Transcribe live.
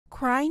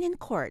Crying in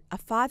court, a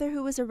father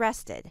who was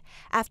arrested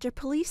after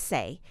police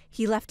say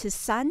he left his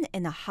son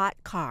in a hot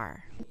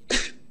car.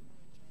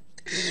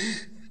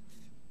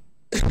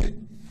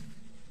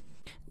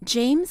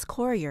 James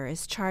Corrier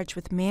is charged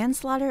with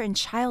manslaughter and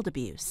child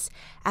abuse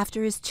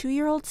after his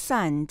 2-year-old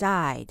son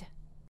died.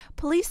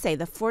 Police say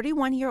the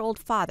 41-year-old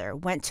father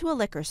went to a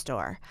liquor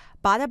store,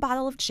 bought a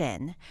bottle of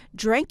gin,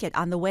 drank it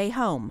on the way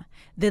home,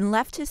 then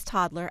left his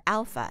toddler,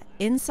 Alpha,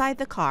 inside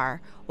the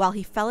car while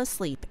he fell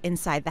asleep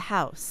inside the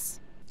house.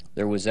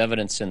 There was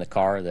evidence in the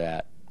car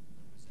that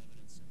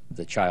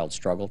the child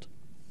struggled.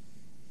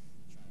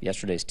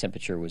 Yesterday's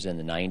temperature was in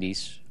the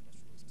 90s.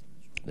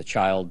 The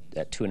child,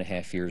 at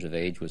 2.5 years of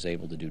age, was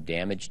able to do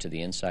damage to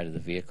the inside of the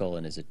vehicle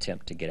in his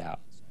attempt to get out.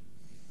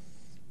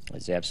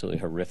 It's an absolutely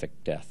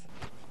horrific death.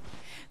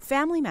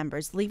 Family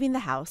members leaving the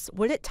house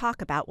wouldn't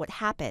talk about what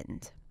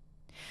happened.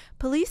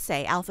 Police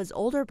say Alpha's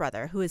older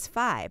brother, who is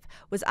 5,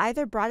 was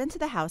either brought into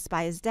the house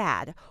by his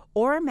dad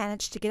or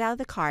managed to get out of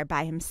the car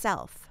by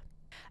himself.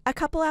 A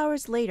couple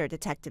hours later,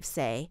 detectives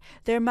say,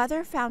 their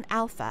mother found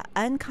Alpha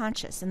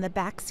unconscious in the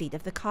back seat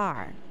of the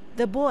car.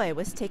 The boy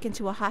was taken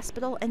to a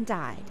hospital and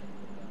died.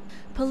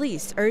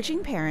 Police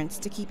urging parents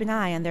to keep an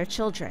eye on their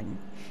children,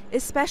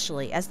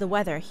 especially as the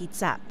weather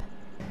heats up.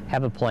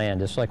 Have a plan,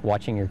 just like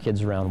watching your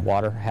kids around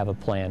water. Have a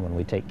plan when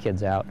we take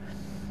kids out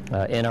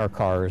in our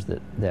cars,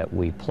 that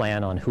we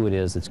plan on who it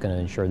is that's going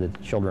to ensure that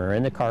the children are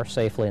in the car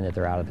safely and that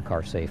they're out of the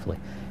car safely.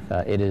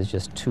 It is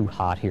just too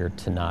hot here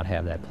to not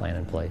have that plan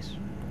in place.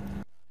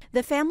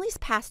 The family's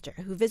pastor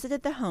who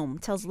visited the home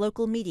tells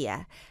local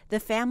media the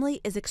family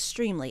is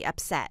extremely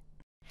upset.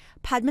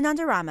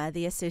 Padmanandarama,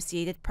 The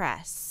Associated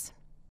Press.